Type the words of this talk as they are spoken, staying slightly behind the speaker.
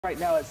Right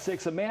now at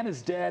 6, a man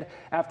is dead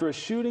after a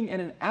shooting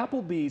in an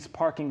Applebee's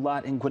parking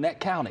lot in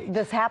Gwinnett County.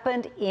 This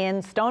happened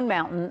in Stone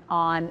Mountain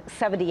on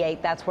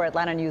 78. That's where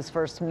Atlanta News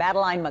First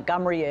Madeline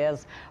Montgomery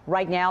is.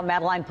 Right now,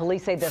 Madeline,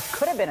 police say this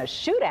could have been a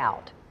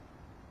shootout.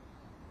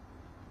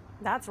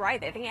 That's right.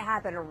 They think it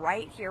happened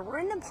right here. We're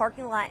in the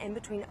parking lot in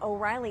between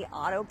O'Reilly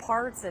Auto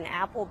Parts and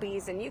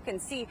Applebee's, and you can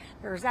see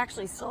there's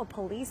actually still a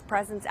police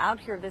presence out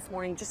here this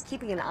morning, just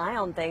keeping an eye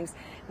on things.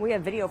 We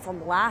have video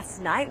from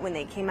last night when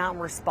they came out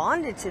and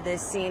responded to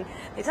this scene.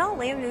 They tell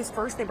Atlanta News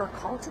First they were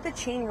called to the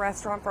chain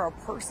restaurant for a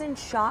person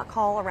shot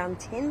call around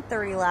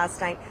 10:30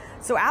 last night.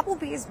 So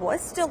Applebee's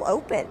was still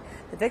open.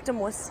 The victim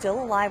was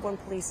still alive when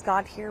police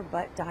got here,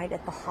 but died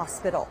at the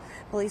hospital.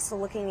 Police are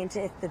looking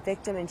into if the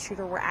victim and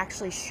shooter were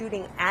actually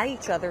shooting at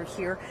each other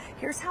here.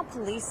 Here's how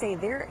police say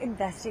they're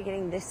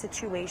investigating this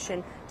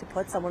situation to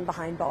put someone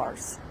behind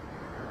bars.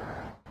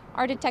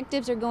 Our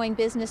detectives are going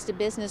business to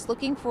business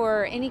looking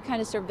for any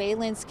kind of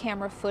surveillance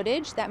camera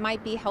footage that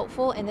might be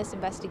helpful in this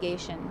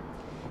investigation.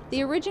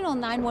 The original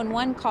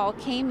 911 call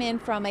came in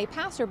from a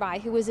passerby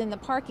who was in the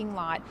parking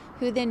lot,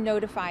 who then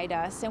notified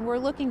us, and we're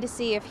looking to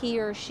see if he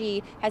or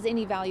she has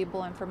any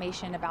valuable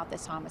information about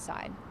this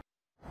homicide.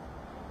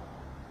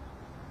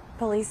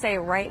 Police say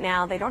right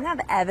now they don't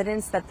have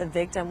evidence that the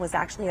victim was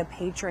actually a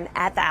patron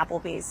at the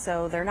Applebee's,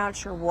 so they're not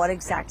sure what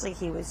exactly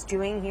he was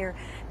doing here.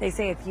 They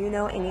say if you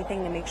know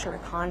anything, to make sure to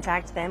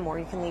contact them, or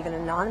you can leave an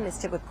anonymous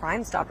tip with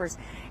Crime Stoppers.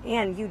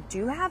 And you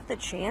do have the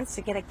chance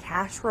to get a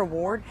cash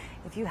reward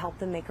if you help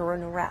them make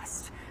an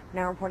arrest.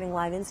 Now reporting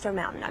live in Stone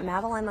Mountain, I'm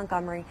Madeline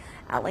Montgomery,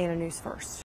 Atlanta News First.